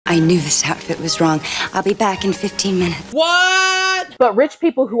I knew this outfit was wrong. I'll be back in 15 minutes. What? But rich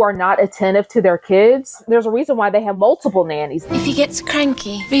people who are not attentive to their kids, there's a reason why they have multiple nannies. If he gets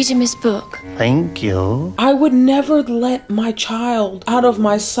cranky, read him his book. Thank you. I would never let my child out of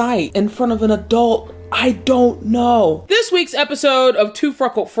my sight in front of an adult I don't know. This week's episode of Two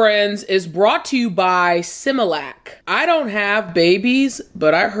Freckled Friends is brought to you by Similac. I don't have babies,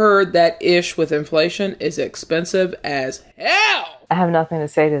 but I heard that ish with inflation is expensive as hell. I have nothing to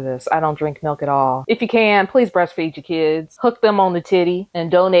say to this. I don't drink milk at all. If you can, please breastfeed your kids. Hook them on the titty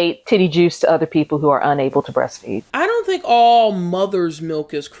and donate titty juice to other people who are unable to breastfeed. I don't think all mother's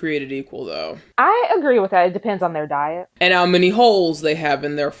milk is created equal, though. I agree with that. It depends on their diet. And how many holes they have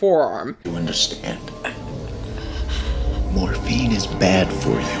in their forearm. You understand? Morphine is bad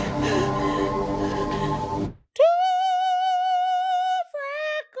for you. Two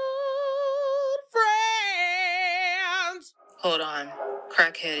Freckled Friends. Hold on.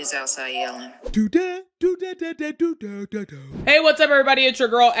 Crackhead is outside yelling. Hey, what's up, everybody? It's your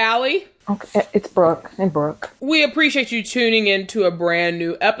girl, Allie. Okay, it's Brooke and Brooke. We appreciate you tuning in to a brand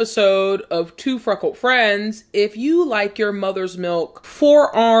new episode of Two Freckled Friends. If you like your mother's milk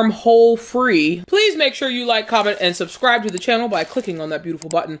forearm hole free, please make sure you like, comment, and subscribe to the channel by clicking on that beautiful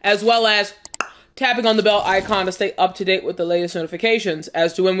button, as well as tapping on the bell icon to stay up to date with the latest notifications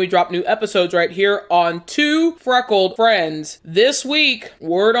as to when we drop new episodes right here on Two Freckled Friends. This week,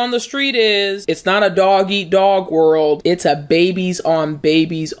 word on the street is, it's not a dog-eat-dog world, it's a babies on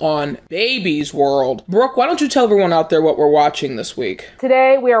babies world. Brooke, why don't you tell everyone out there what we're watching this week?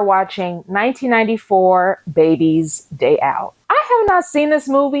 Today we are watching 1994 Baby's Day Out. I have not seen this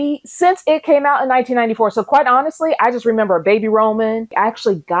movie since it came out in 1994. So quite honestly, I just remember a baby Roman. I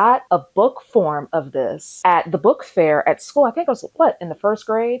actually got a book form of this at the book fair at school. I think I was, in the first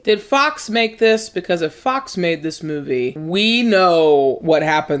grade? Did Fox make this? Because if Fox made this movie, we know what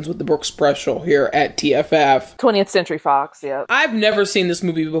happens with the Brooke special here at TFF. 20th Century Fox, yeah. I've never seen this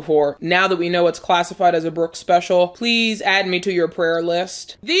movie before. Now that we know it's classified as a Brooke special, please add me to your prayer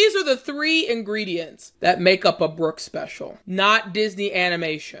list. These are the 3 ingredients that make up a Brooke special. Not Disney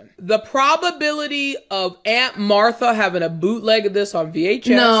animation. The probability of Aunt Martha having a bootleg of this on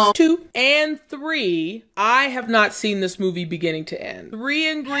VHS. No. 2 and 3, I have not seen this movie beginning to end. 3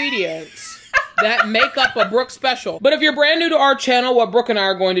 ingredients that make up a Brooke special. But if you're brand new to our channel, what Brooke and I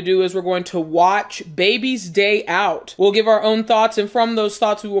are going to do is we're going to watch Baby's Day Out. We'll give our own thoughts, and from those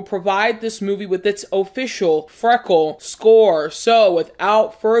thoughts, we will provide this movie with its official Freckle score. So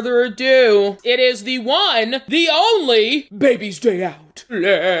without further ado, it is the one, the only Baby's Day Out. Let's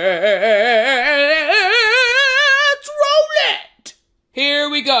roll it! Here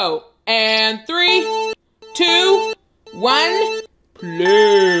we go. And 3, 2, 1,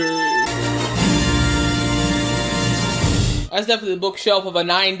 play. That's definitely the bookshelf of a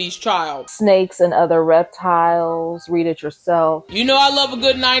 90s child. Snakes and other reptiles. Read it yourself. You know I love a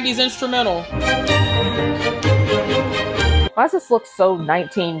good 90s instrumental. Why does this look so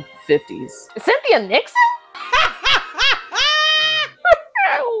 1950s? Cynthia Nixon?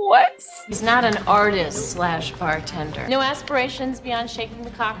 What? He's not an artist / bartender. No aspirations beyond shaking the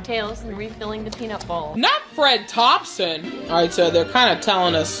cocktails and refilling the peanut bowl. Not Fred Thompson. All right, so they're kind of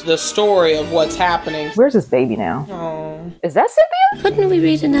telling us the story of what's happening. Where's this baby now? Oh. Is that Cynthia? Couldn't we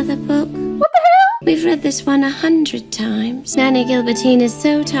read another book? What the hell? We've read this one 100 times. Nanny Gilbertine is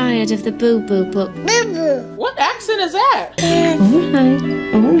so tired of the boo-boo book. Boo-boo. What accent is that? All right.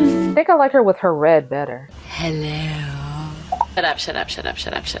 I think I like her with her red better. Hello. Shut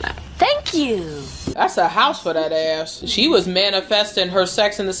up. Thank you. That's a house for that ass. She was manifesting her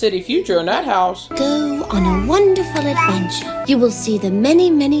Sex and the City future in that house. Go on a wonderful adventure. You will see the many,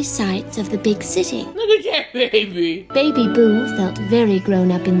 many sights of the big city. Look at that baby. Baby Boo felt very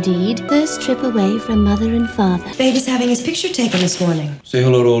grown up indeed. First trip away from mother and father. Baby's having his picture taken this morning. Say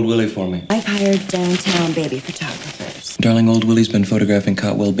hello to old Willie for me. I've hired downtown baby photographers. Darling, old Willie's been photographing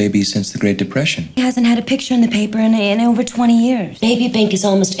Cotwell babies since the Great Depression. He hasn't had a picture in the paper in over 20 years. Baby Bink is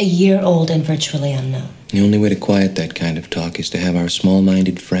almost a year old and virtually unknown. The only way to quiet that kind of talk is to have our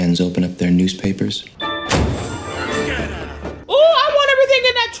small-minded friends open up their newspapers. Oh, I want everything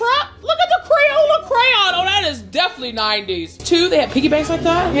in that truck. Look at the Crayola crayon. Oh, that is definitely 90s. 2, they had piggy banks like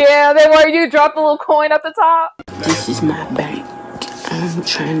that? Yeah, they were. You drop the little coin at the top. This is my bank. I'm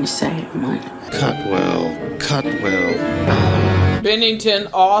trying to save money. Cotwell. Bennington,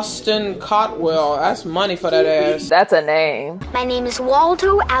 Austin, Cotwell. That's money for that ass. That's a name. My name is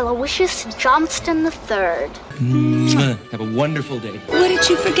Waldo Aloysius Johnston III. Have a wonderful day. What did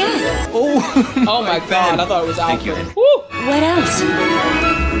you forget? Oh my God, I thought it was Alfred. Woo. What else?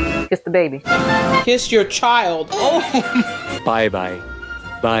 Kiss the baby. Kiss your child. Bye-bye.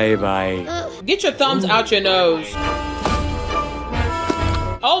 Bye-bye. Get your thumbs out your nose.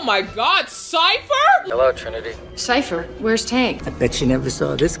 Oh my God, Cypher? Hello, Trinity. Cypher, where's Tank? I bet you never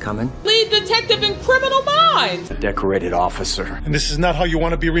saw this coming. Lead detective in Criminal Minds. A decorated officer. And this is not how you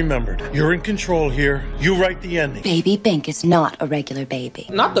want to be remembered. You're in control here. You write the ending. Baby Bink is not a regular baby.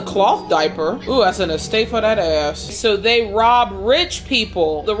 Not the cloth diaper. Ooh, that's an estate for that ass. So they rob rich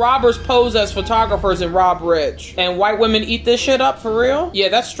people. The robbers pose as photographers and rob rich. And white women eat this shit up for real? Yeah,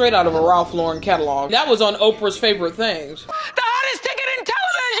 that's straight out of a Ralph Lauren catalog. That was on Oprah's Favorite Things. The hottest ticket in television!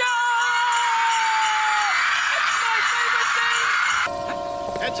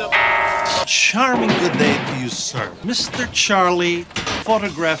 Charming good day to you, sir. Mr. Charlie,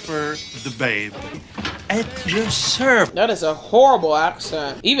 photographer, the babe. At your service. That is a horrible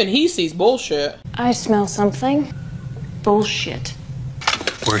accent. Even he sees bullshit. I smell something. Bullshit.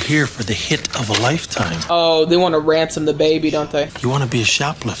 We're here for the hit of a lifetime. Oh, they want to ransom the baby, don't they? You want to be a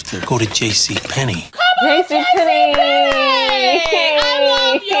shoplifter? Go to J.C. Penney. JC Penney. I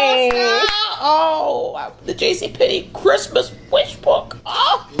love your style. Oh, the J.C. Penney Christmas wish book.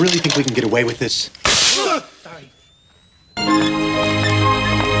 Oh. Really think we can get away with this? Sorry.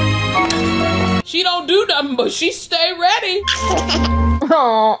 She don't do nothing, but she stay ready.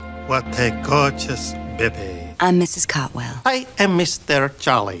 Oh. What a gorgeous baby. I'm Mrs. Cotwell. I am Mr.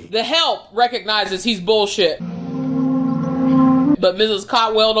 Charlie. The help recognizes he's bullshit. But Mrs.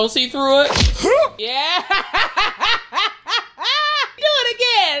 Cotwell don't see through it. Yeah. Do it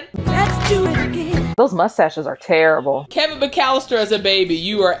again. Let's do it again. Those mustaches are terrible. Kevin McCallister as a baby.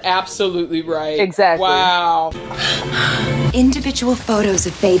 You are absolutely right. Exactly. Wow. Individual photos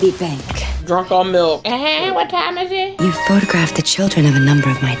of Baby Bink. Drunk on milk. What time is it? You photographed the children of a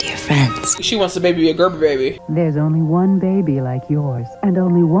number of my dear friends. She wants the baby to be a Gerber baby. There's only one baby like yours, and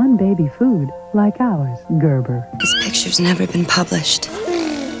only one baby food like ours, Gerber. This picture's never been published.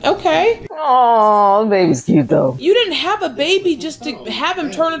 Okay. Oh, baby's cute though. You didn't have a baby just to have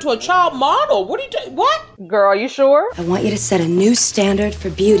him turn into a child model. What are you doing? What? Girl, are you sure? I want you to set a new standard for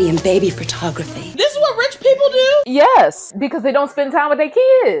beauty and baby photography. This is what rich people do? Yes, because they don't spend time with their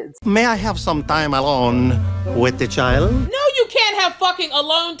kids. May I have some time alone with the child? No, you can't have fucking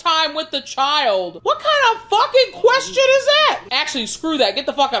alone time with the child. What kind of fucking question is that? Actually, screw that. Get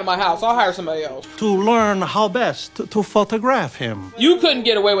the fuck out of my house. I'll hire somebody else. To learn how best to photograph him. You couldn't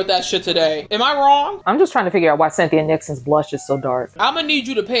get away with that shit today. Am I wrong? I'm just trying to figure out why Cynthia Nixon's blush is so dark. I'm gonna need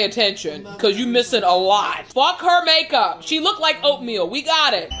you to pay attention, because you missing a lot. Fuck her makeup. She looked like oatmeal. We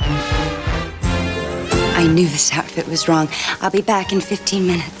got it. I knew this outfit was wrong. I'll be back in 15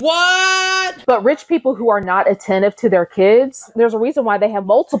 minutes. What? But rich people who are not attentive to their kids, there's a reason why they have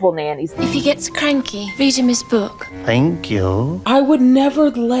multiple nannies. If he gets cranky, read him his book. Thank you. I would never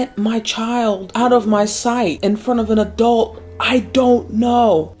let my child out of my sight in front of an adult I don't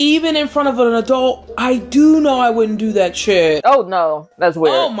know. Even in front of an adult, I do know I wouldn't do that shit. Oh no, that's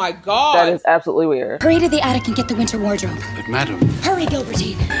weird. Oh my God. That is absolutely weird. Hurry to the attic and get the winter wardrobe. But madam... Hurry,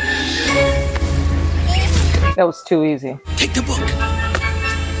 Gilbertine. That was too easy. Take the book.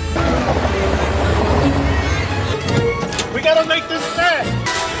 We gotta make this fast.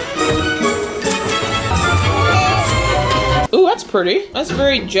 Ooh, that's pretty. That's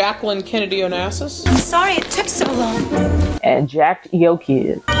very Jacqueline Kennedy Onassis. I'm sorry it took so long. And jacked yo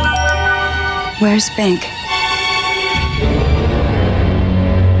kid. Where's Bink?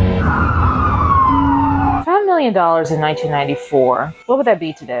 $5 million in 1994. What would that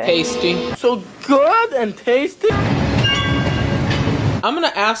be today? Tasty. So good and tasty. I'm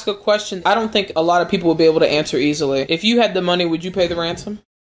gonna ask a question I don't think a lot of people will be able to answer easily. If you had the money, would you pay the ransom?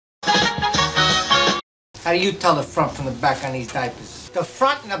 How do you tell the front from the back on these diapers? The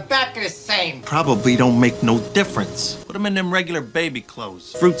front and the back are the same. Probably don't make no difference. Put them in them regular baby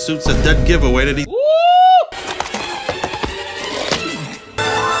clothes. Fruit suit's a dead giveaway to these.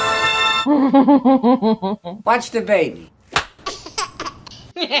 Watch the baby.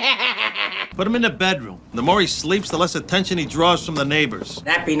 Put him in the bedroom. The more he sleeps, the less attention he draws from the neighbors.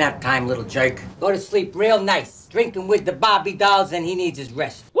 Nappy nap time, little jerk. Go to sleep real nice. Drinking with the Barbie dolls and he needs his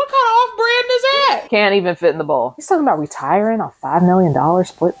rest. What kind of off-brand is that? Can't even fit in the bowl. He's talking about retiring on $5 million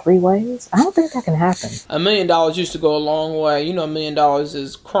split 3 ways? I don't think that can happen. $1 million used to go a long way. You know, $1 million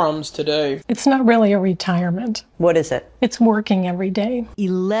is crumbs today. It's not really a retirement. What is it? It's working every day.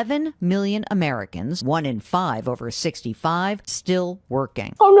 11 million Americans, 1 in 5 over 65, still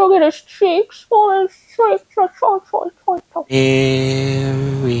working. Oh, look at his cheeks. Oh, his cheeks. Here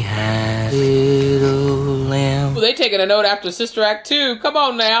we have little lamb. Well, they taking a note after Sister Act 2. Come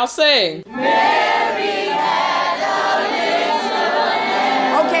on now, sing. Mary had a little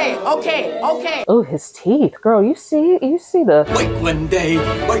lamb. Okay. Oh, his teeth, girl. You see the. Wait one day,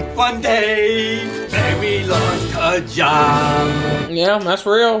 Mary lost her job. Yeah, that's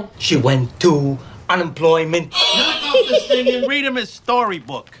real. She went to unemployment. Knock off this thing and read him his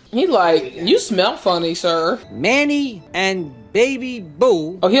storybook. He's like, you smell funny, sir. Manny and Baby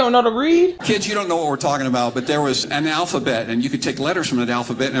Boo. Oh, he don't know to read? Kids, you don't know what we're talking about, but there was an alphabet, and you could take letters from that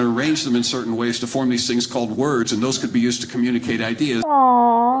alphabet and arrange them in certain ways to form these things called words, and those could be used to communicate ideas.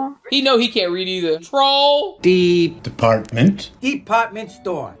 Aww. He know he can't read either. Troll. Department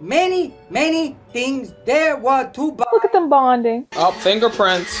store. Many things. There were two. Look at them bonding. Oh,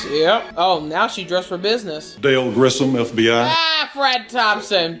 fingerprints. Yep. Oh, now she dressed for business. Dale Grissom, FBI. Ah, Fred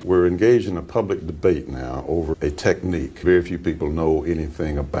Thompson. We're engaged in a public debate now over a technique very few people know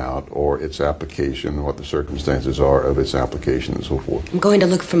anything about, or its application, what the circumstances are of its application and so forth. I'm going to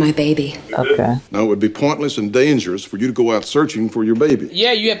look for my baby. Okay. Now, it would be pointless and dangerous for you to go out searching for your baby.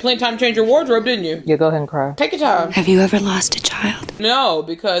 Yeah, you had plenty of time to change your wardrobe, didn't you? Yeah, go ahead and cry. Take your time. Have you ever lost a child? No,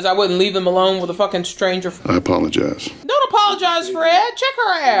 because I wouldn't leave them alone with a fucking stranger. I apologize. Don't apologize, Fred. Check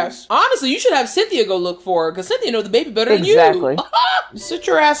her ass. Honestly, you should have Cynthia go look for her, because Cynthia knows the baby better than you. Exactly. Sit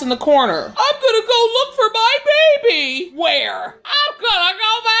your ass in the corner. I'm gonna go look for my baby. Where? I'm gonna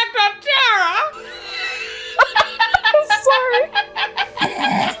go back to Tara. I'm sorry.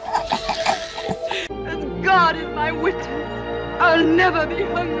 As God is my witness, I'll never be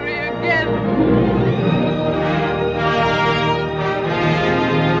hungry again.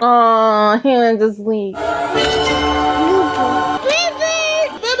 Aw, he went to sleep.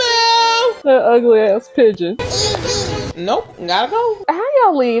 That ugly ass pigeon. Nope, gotta go. How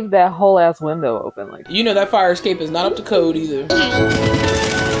y'all leave that whole ass window open like that? You know that fire escape is not up to code either.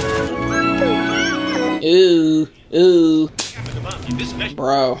 Ooh.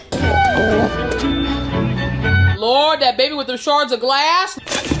 Bro. Lord, that baby with the shards of glass.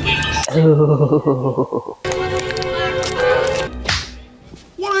 Ooh.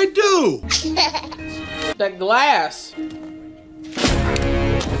 What'd I do? That glass.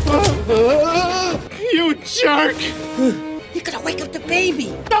 You jerk! You're gonna wake up the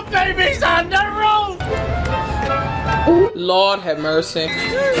baby. The baby's on the roof! Lord have mercy.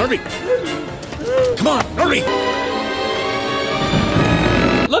 Hurry! Come on, hurry!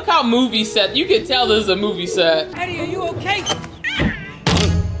 Look how movie set. You can tell this is a movie set. Eddie, are you okay?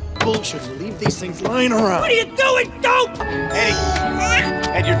 Bullshit, leave these things lying around. What are you doing? Don't!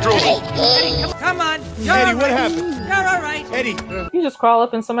 Eddie, you're drooling. Eddie, come on. Eddie, what happened? You're all right. Eddie. You just crawl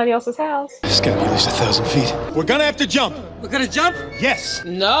up in somebody else's house. It's gotta be at least 1,000 feet. We're gonna have to jump. We're gonna jump? Yes.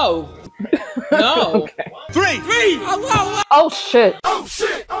 No. No. Okay. Three. Oh shit.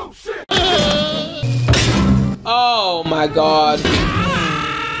 Oh my god.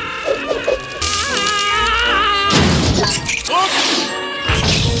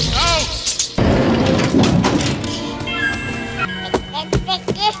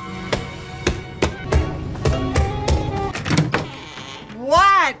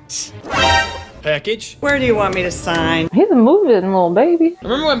 What? Package. Where do you want me to sign? He's a moving little baby.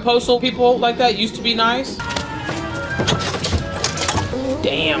 Remember when postal people like that used to be nice?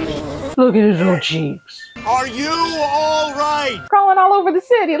 Damn. Look at his little cheeks. Are you all right? Crawling all over the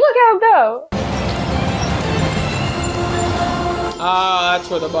city. Look at him go. Ah, that's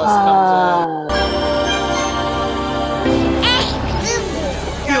where the bus comes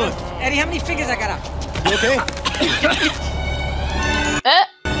Got him. Eddie, how many fingers I got up? You okay?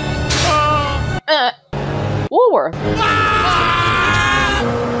 Woolworth.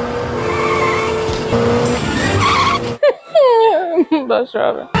 Bus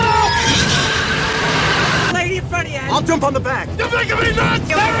driver. Lady in front of you. I'll jump on the back. You're making me nuts!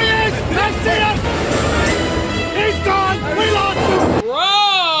 There he is! I see him! He's gone! We lost him!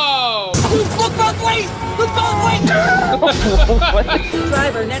 Bro! Look both ways! Look both ways!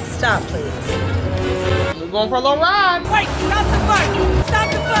 Driver, next stop, please. We're going for a little ride. Wait! Stop the bus! Stop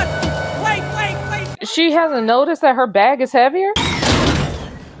the bus! Wait! She hasn't noticed that her bag is heavier?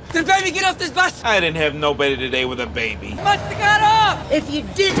 Did baby get off this bus? I didn't have nobody today with a baby. Must have got off! If you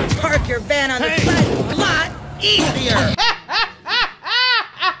didn't park your van on the side, a lot easier.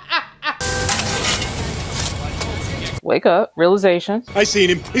 Wake up. Realization. I seen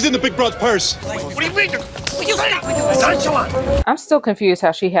him. He's in the big broad's purse. What do you mean? Will you stop with the I'm still confused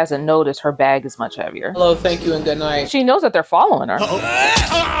how she hasn't noticed her bag is much heavier. Hello, thank you, and good night. She knows that they're following her.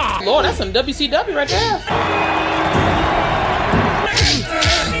 Lord, that's some WCW right there.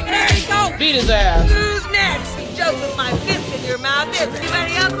 Beat his ass. Who's next? Joke with my fist in your mouth. If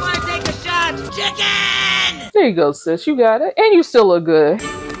anybody else want to take a shot, chicken! There you go, sis. You got it. And you still look good.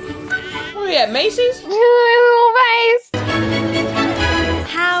 Where we at, Macy's? Little face.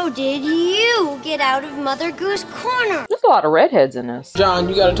 How did you get out of Mother Goose Corner? There's a lot of redheads in this. John,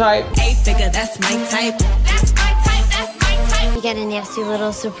 you got a type? Hey, figure, that's my type. That's my type, that's my type. You got a nasty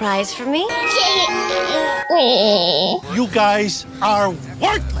little surprise for me? You guys are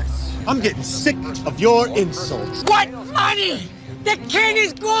worthless. I'm getting sick of your insults. What money? The kid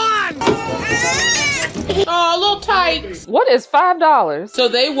is gone! Oh, little tykes. What is $5? So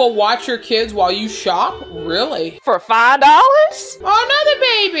they will watch your kids while you shop? Really? For $5? Another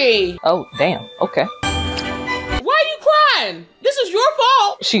baby. Oh, damn. Okay. Why are you crying? This is your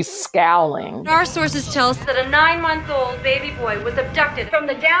fault. She's scowling. Our sources tell us that a 9-month-old baby boy was abducted from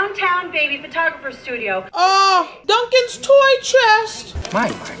the downtown baby photographer studio. Duncan's toy chest. My.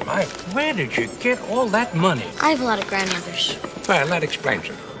 Where did you get all that money? I have a lot of grandmothers. Well, that explains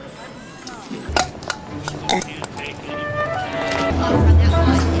it.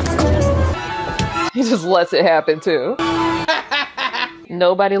 He just lets it happen, too.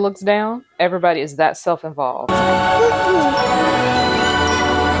 Nobody looks down. Everybody is that self-involved.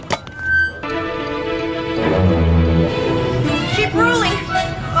 Keep rolling.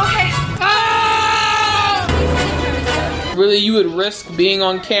 Okay. Really, you would risk being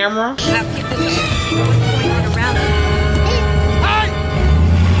on camera?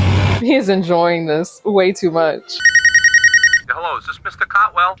 He's enjoying this way too much. Hello, is this Mr.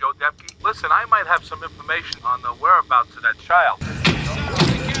 Cotwell? Joe Debke? Listen, I might have some information on the whereabouts of that child.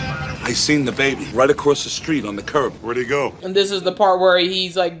 I seen the baby right across the street on the curb. Where'd he go? And this is the part where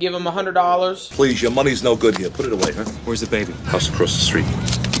he's like, give him $100. Please, your money's no good here. Put it away, huh? Where's the baby? House across the street.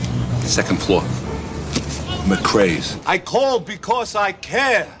 Second floor. McCrae's. I called because I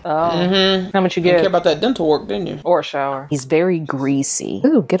care. Oh. How much you get? You care about that dental work, didn't you? Or a shower. He's very greasy.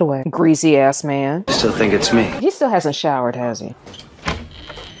 Ooh, get away. Greasy ass man. You still think it's me? He still hasn't showered, has he?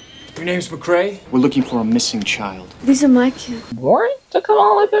 Your name's McCrae? We're looking for a missing child. These are my kids. Warren to come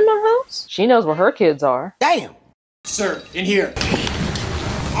all up in my house? She knows where her kids are. Damn! Sir, in here.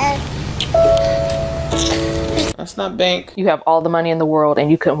 That's not bank. You have all the money in the world and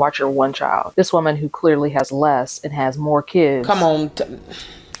you couldn't watch your one child. This woman who clearly has less and has more kids. Come on.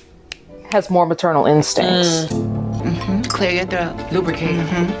 Has more maternal instincts. Clear your throat. Lubricate.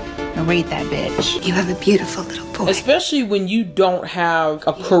 And read that bitch. You have a beautiful little boy. Especially when you don't have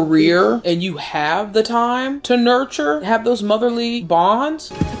a career and you have the time to nurture, have those motherly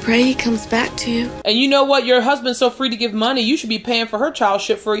bonds. I pray he comes back to you. And you know what? Your husband's so free to give money. You should be paying for her child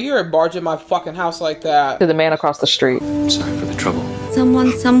shit for a year and barge in my fucking house like that. To the man across the street. Sorry for the trouble.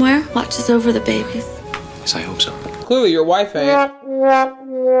 Someone somewhere watches over the babies. Yes, I hope so. Clearly your wife ain't.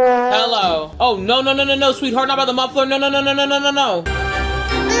 Hello. Oh, no, sweetheart. Not about the muffler. No.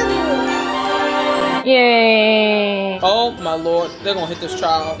 Yay. Oh my lord, they're gonna hit this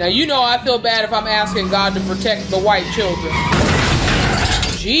child. Now you know I feel bad if I'm asking God to protect the white children.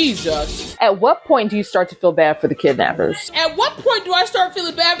 Jesus. At what point do you start to feel bad for the kidnappers? At what point do I start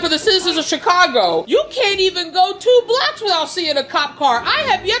feeling bad for the citizens of Chicago? You can't even go 2 blocks without seeing a cop car. I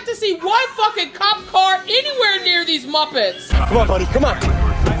have yet to see one fucking cop car anywhere near these Muppets. Come on, buddy, come on.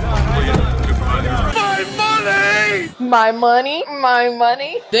 My money.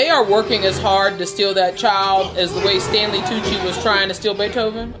 They are working as hard to steal that child as the way Stanley Tucci was trying to steal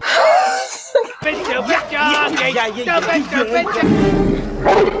Beethoven.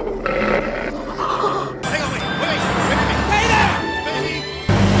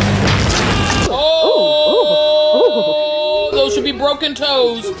 Oh, those should be broken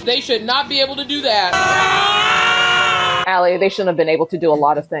toes. They should not be able to do that. Allie, they shouldn't have been able to do a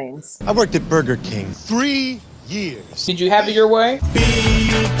lot of things. I worked at Burger King 3 years. Did you have it your way?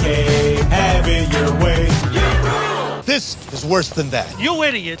 BK, have it your way. This is worse than that. You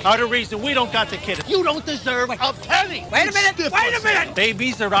idiots are the reason we don't got the kid. You don't deserve a penny. Wait a minute.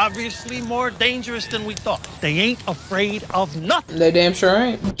 Babies are obviously more dangerous than we thought. They ain't afraid of nothing. They damn sure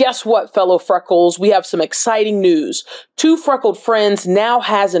ain't. Guess what, fellow Freckles? We have some exciting news. Two Freckled Friends now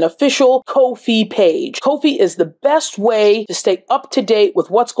has an official Ko-fi page. Ko-fi is the best way to stay up to date with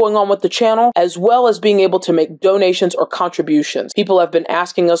what's going on with the channel, as well as being able to make donations or contributions. People have been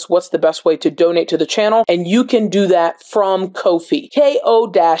asking us what's the best way to donate to the channel, and you can do that from Ko-fi.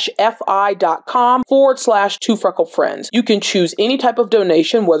 ko-fi.com/Two Freckled Friends. You can choose any type of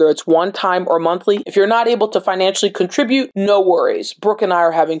donation, whether it's one time or monthly. If you're not able to financially contribute, no worries. Brooke and I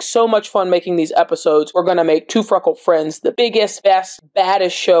are having so much fun making these episodes. We're going to make Two Freckled Friends the biggest, best,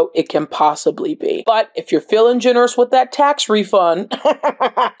 baddest show it can possibly be. But if you're feeling generous with that tax refund,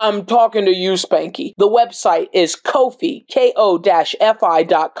 I'm talking to you, Spanky. The website is Ko-fi, ko-fi.com/Two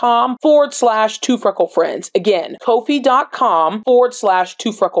Freckled Friends. Again,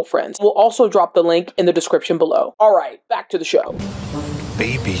 Ko-fi.com/Two Freckled Friends. We'll also drop the link in the description below. All right, back to the show.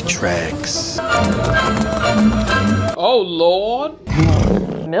 baby tracks. Oh, Lord.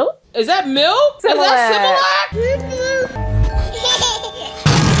 Milk? Is that milk? Is that Similac?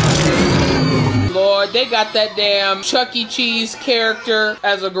 Lord, they got that damn Chuck E. Cheese character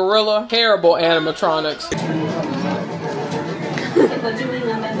as a gorilla. Terrible animatronics.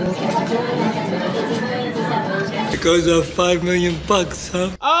 Because of $5 million,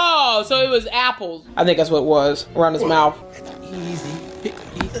 huh? Oh, so it was apples. I think that's what it was. Around his mouth.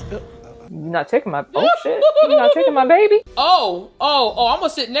 You're not taking my... Oh, shit. You're not taking my baby? Oh, I'm gonna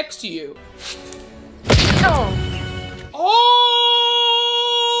sit next to you. Oh. Oh!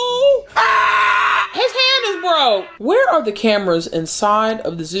 His hand is broke. Where are the cameras inside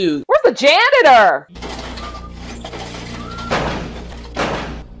of the zoo? Where's the janitor?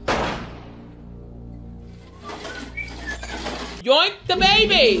 Yoink the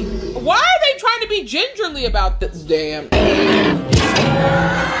baby! Why are they trying to be gingerly about this? Damn.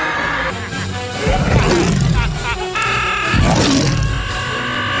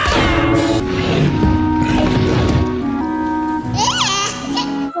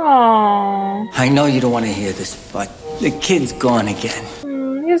 Aww. I know you don't want to hear this, but the kid's gone again.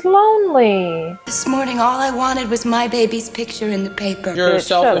 He's lonely. This morning, all I wanted was my baby's picture in the paper. You're a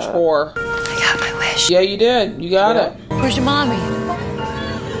selfish whore. I got my wish. Yeah, you did. You got it. Where's your mommy?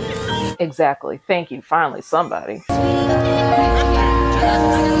 Exactly. Thank you. Finally, somebody.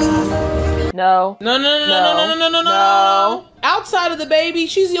 No. No. Outside of the baby,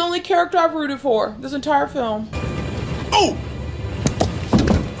 she's the only character I've rooted for this entire film. Oh!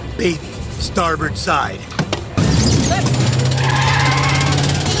 Baby, starboard side.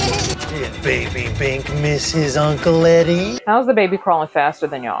 Did baby Bink miss his Uncle Eddie? How's the baby crawling faster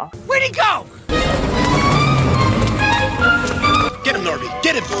than y'all? Where'd he go? Get him, Norby.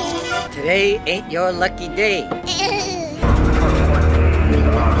 Get him. Today ain't your lucky day.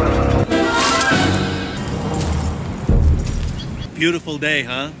 Beautiful day,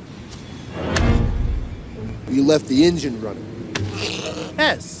 huh? You left the engine running.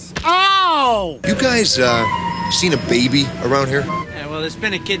 Yes. Oh! You guys, seen a baby around here? Yeah, well, there's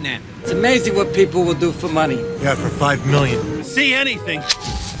been a kidnapping. It's amazing what people will do for money. Yeah, for $5 million. See anything.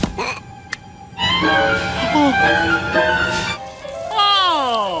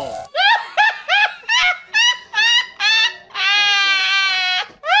 Oh!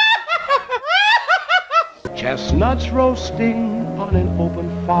 Chestnuts roasting on an open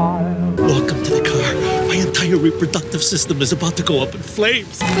fire. Welcome to the car. My entire reproductive system is about to go up in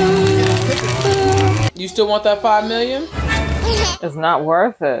flames. You still want that $5 million? It's not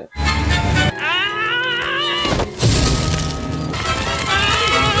worth it.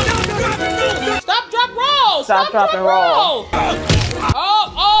 Stop, drop, roll! Stop, drop, and roll.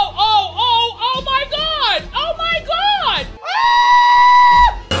 Oh my God! Oh my God!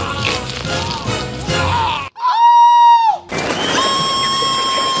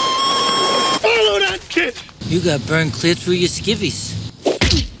 Follow that kid! You got burned clear through your skivvies.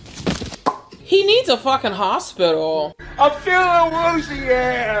 He needs a fucking hospital. I'm feeling woozy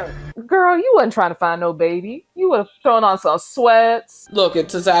here. Girl, you wasn't trying to find no baby. You would have thrown on some sweats. Look,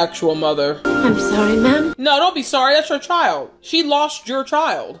 it's his actual mother. I'm sorry, ma'am. No, don't be sorry. That's your child. She lost your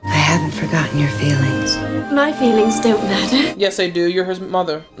child. I haven't forgotten your feelings. My feelings don't matter. Yes, they do. You're his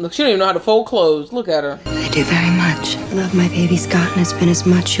mother. Look, she don't even know how to fold clothes. Look at her. I do very much. The love my baby's gotten has been as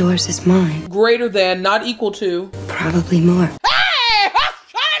much yours as mine. Greater than, not equal to. Probably more. Hey!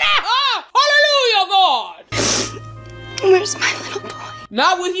 Hallelujah, God! Where's my little boy?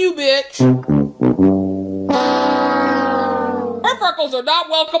 Not with you, bitch. Her freckles are not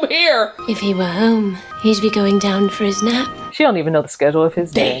welcome here. If he were home, he'd be going down for his nap. She don't even know the schedule of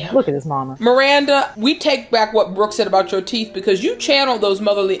his day. Look at his mama. Miranda, we take back what Brooke said about your teeth because you channeled those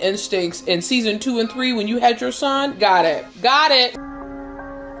motherly instincts in season 2 and 3 when you had your son. Got it. Got it.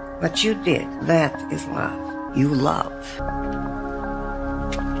 What you did, that is love. You love.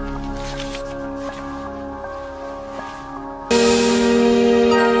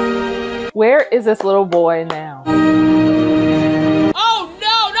 Where is this little boy now? Oh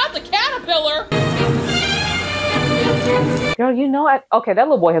no, not the caterpillar. Girl, you know okay, that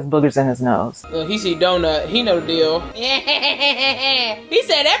little boy has boogers in his nose. He see donut. He know the deal. He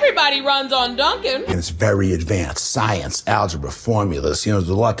said everybody runs on Duncan. And it's very advanced science, algebra, formulas. You know, there's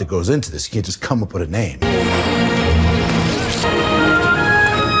a lot that goes into this. You can't just come up with a name.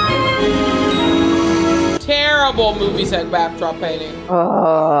 Terrible movie set backdrop painting.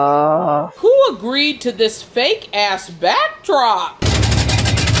 Who agreed to this fake ass backdrop?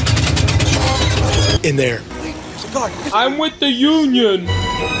 In there. I'm with the union.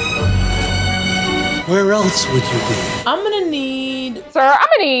 Where else would you be? I'm gonna need need... Sir,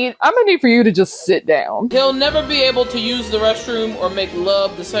 I'm gonna need for you to just sit down. He'll never be able to use the restroom or make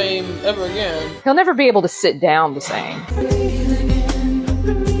love the same ever again. He'll never be able to sit down the same.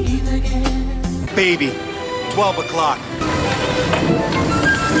 Baby, 12 o'clock.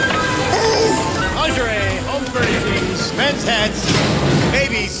 Lingerie, home furnishings, men's hats,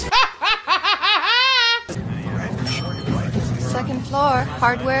 babies. Second floor,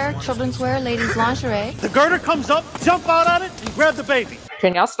 hardware, children's wear, ladies' lingerie. The girder comes up, jump out on it, and grab the baby.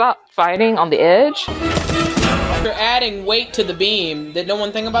 Can y'all stop fighting on the edge? You're adding weight to the beam. Did no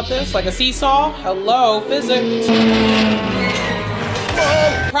one think about this? Like a seesaw? Hello, physics.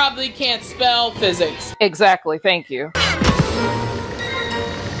 Probably can't spell physics. Exactly, thank you.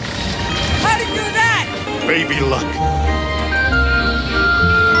 How'd you do that? Baby luck.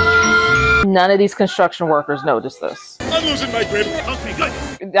 None of these construction workers notice this. I'm losing my grip. Okay, good.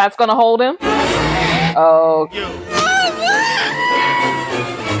 That's gonna hold him? Oh.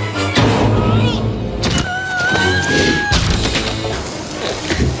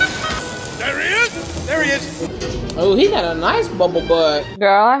 There he is! There he is! Oh, he got a nice bubble butt.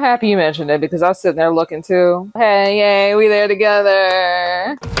 Girl, I'm happy you mentioned it because I was sitting there looking too. Hey, yay, we there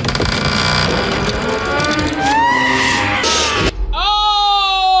together.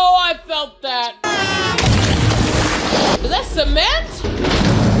 Oh, I felt that. Is that cement?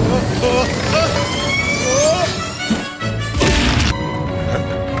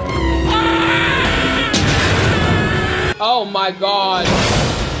 Oh my God.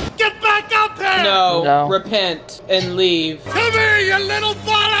 Get back out there! No, repent and leave. Come here, you little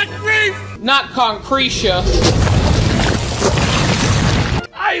ball of grief! Not Concretia.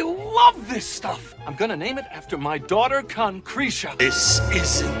 I love this stuff. I'm gonna name it after my daughter, Concretia. This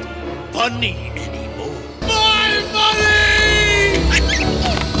isn't funny anymore. My money!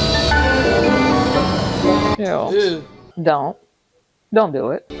 Chill. Ew. Don't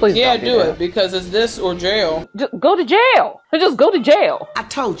do it. Please yeah, don't do it because it's this or jail. Just go to jail. Just go to jail. I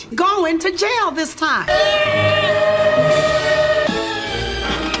told you. Go into jail this time.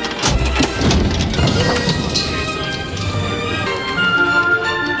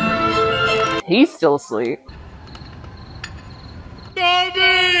 He's still asleep.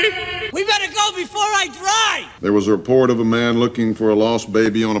 We better go before I dry! There was a report of a man looking for a lost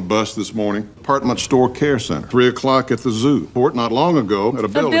baby on a bus this morning. Apartment Store Care Center. 3 o'clock at the zoo. Report not long ago at a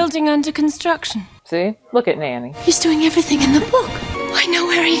building. A building under construction. See? Look at Nanny. He's doing everything in the book. I know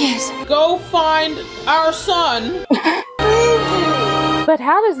where he is. Go find our son. But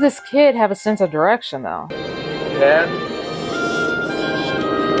how does this kid have a sense of direction, though? Dad?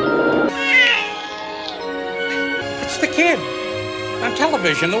 It's the kid on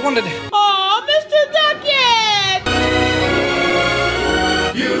television, the one that... Oh, Mr. Duckett!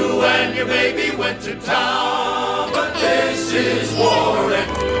 You and your baby went to town, but this is Warren.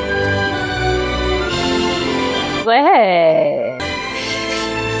 Like, hey,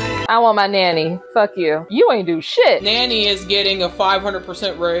 I want my nanny. Fuck you. You ain't do shit. Nanny is getting a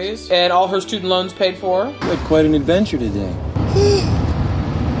 500% raise and all her student loans paid for. Had quite an adventure today.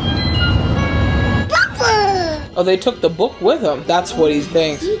 Oh, they took the book with them. That's what he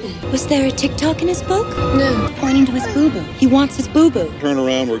thinks. Was there a TikTok in his book? No. Pointing to his boo-boo. He wants his boo-boo. Turn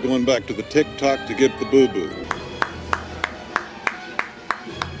around, we're going back to the TikTok to get the boo-boo.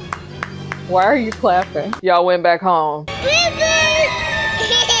 Why are you clapping? Y'all went back home.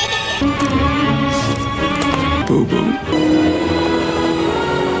 Boo-boo.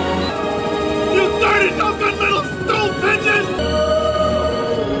 You dirty, no-good little stool pigeon!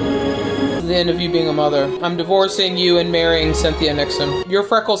 The end of you being a mother. I'm divorcing you and marrying Cynthia Nixon. Your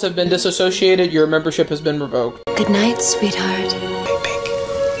freckles have been disassociated. Your membership has been revoked. Good night, sweetheart.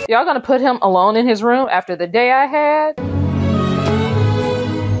 Y'all gonna put him alone in his room after the day I had?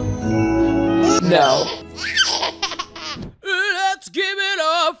 No. Let's give it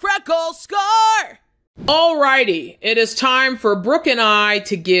a freckle score. Alrighty, it is time for Brooke and I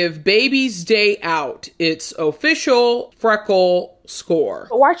to give Baby's Day Out its official freckle score.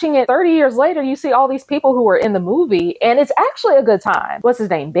 Watching it 30 years later, you see all these people who were in the movie, and it's actually a good time. What's his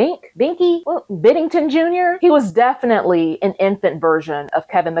name? Binky? Well, Biddington Jr.? He was definitely an infant version of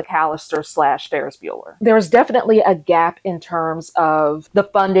Kevin McCallister / Ferris Bueller. There was definitely a gap in terms of the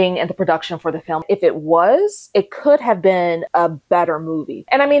funding and the production for the film. If it was, it could have been a better movie.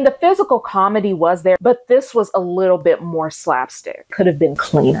 And I mean, the physical comedy was there, but this was a little bit more slapstick. Could have been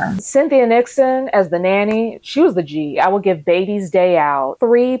cleaner. Cynthia Nixon as the nanny, she was the G. I will give Baby's Day Day Out,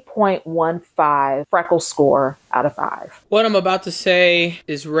 3.15 Freckle score out of 5. What I'm about to say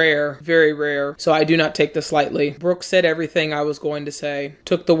is rare, very rare, so I do not take this lightly. Brooke said everything I was going to say.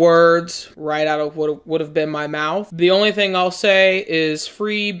 Took the words right out of what would have been my mouth. The only thing I'll say is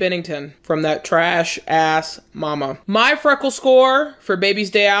free Bennington from that trash ass mama. My Freckle score for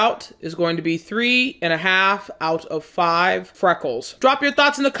Baby's Day Out is going to be 3.5 out of 5 freckles. Drop your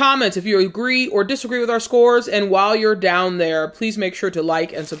thoughts in the comments if you agree or disagree with our scores, and while you're down there, please make sure to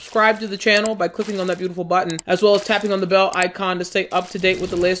like and subscribe to the channel by clicking on that beautiful button, as well as tapping on the bell icon to stay up to date with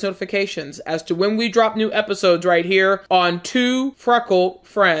the latest notifications as to when we drop new episodes right here on Two Freckled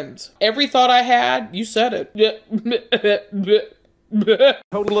Friends. Every thought I had, you said it.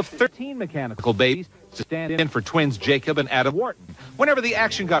 Total of 13 mechanical babies to stand in for twins Jacob and Adam Wharton whenever the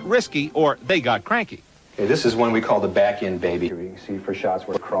action got risky or they got cranky. Okay, this is one we call the back-end baby. You can see for shots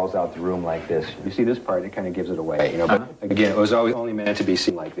where it crawls out the room like this. You see this part, it kind of gives it away, you know. But again, it was always only meant to be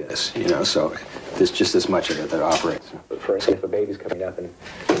seen like this, you know, so there's just this much of it that operates. But first, if a baby's coming up and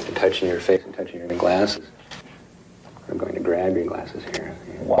touching your face and touching your glasses, I'm going to grab your glasses here.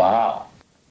 Wow.